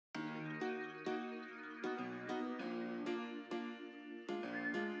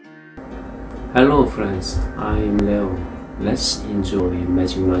Hello friends, I'm Leo. Let's enjoy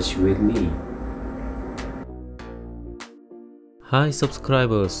Magic Match with me. Hi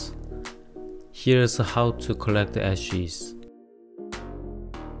subscribers, here's how to collect ashes.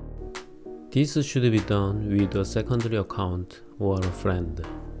 This should be done with a secondary account or a friend.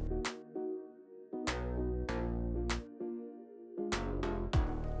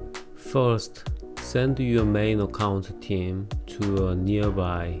 First, send your main account team to a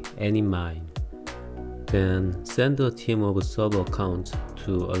nearby any mine. Then send a team of server accounts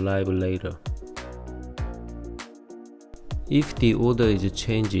to arrive later. If the order is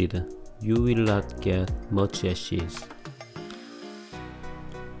changed, you will not get much ashes.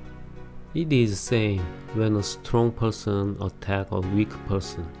 It is same when a strong person attacks a weak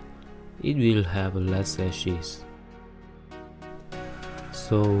person. It will have less ashes.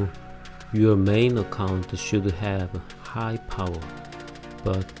 So, your main account should have high power,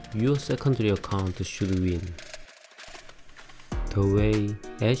 but your secondary account should win. The way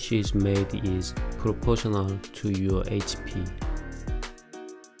ash is made is proportional to your HP.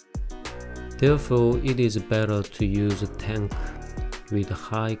 Therefore, it is better to use a tank with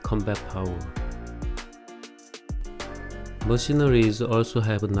high combat power. Machineries also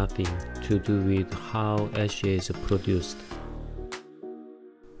have nothing to do with how ash is produced.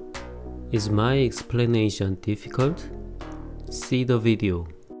 Is my explanation difficult? See the video.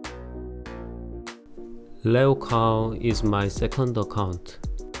 Leo Cow is my second account.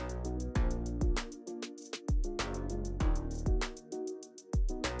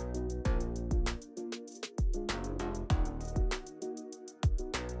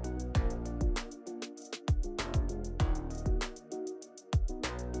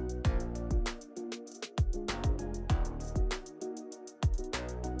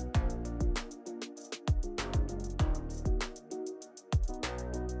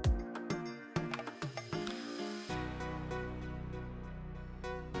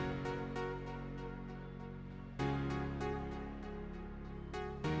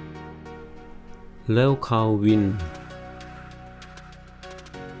 Leo Cow win.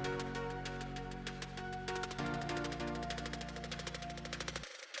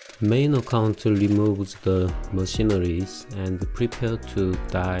 Main account removes the machineries and prepare to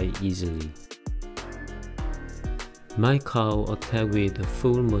die easily. My cow attack with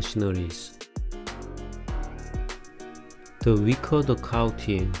full machineries. The weaker the cow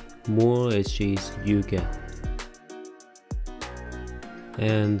team, more ashes you get.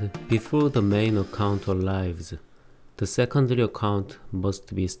 And before the main account arrives, the secondary account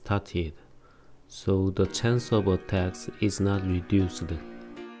must be started, so the chance of attacks is not reduced.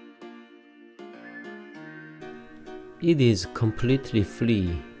 It is completely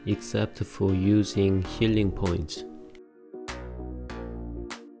free except for using healing points.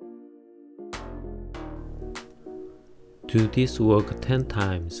 Do this work 10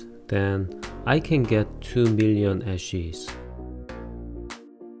 times, then I can get 2 million ashes.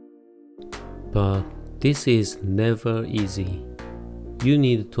 But this is never easy. You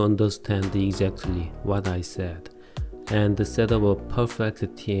need to understand exactly what I said and set up a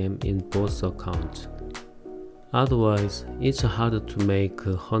perfect team in both accounts. Otherwise, it's hard to make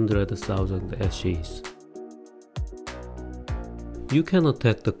 100,000 ashes. You can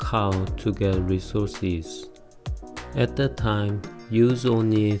attack the cow to get resources. At that time, use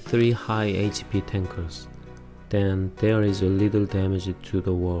only 3 high HP tankers. Then there is a little damage to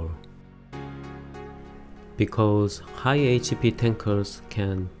the wall. Because high HP tankers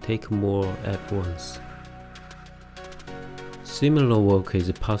can take more at once. Similar work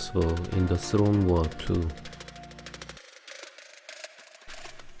is possible in the Throne War too.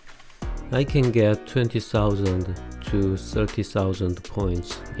 I can get 20,000 to 30,000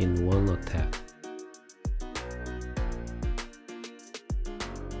 points in one attack.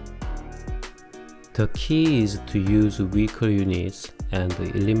 The key is to use weaker units and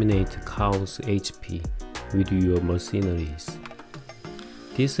eliminate cow's HP with your mercenaries.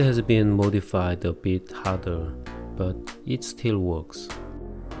 This has been modified a bit harder, but it still works.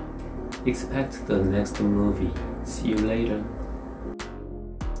 Expect the next movie. See you later.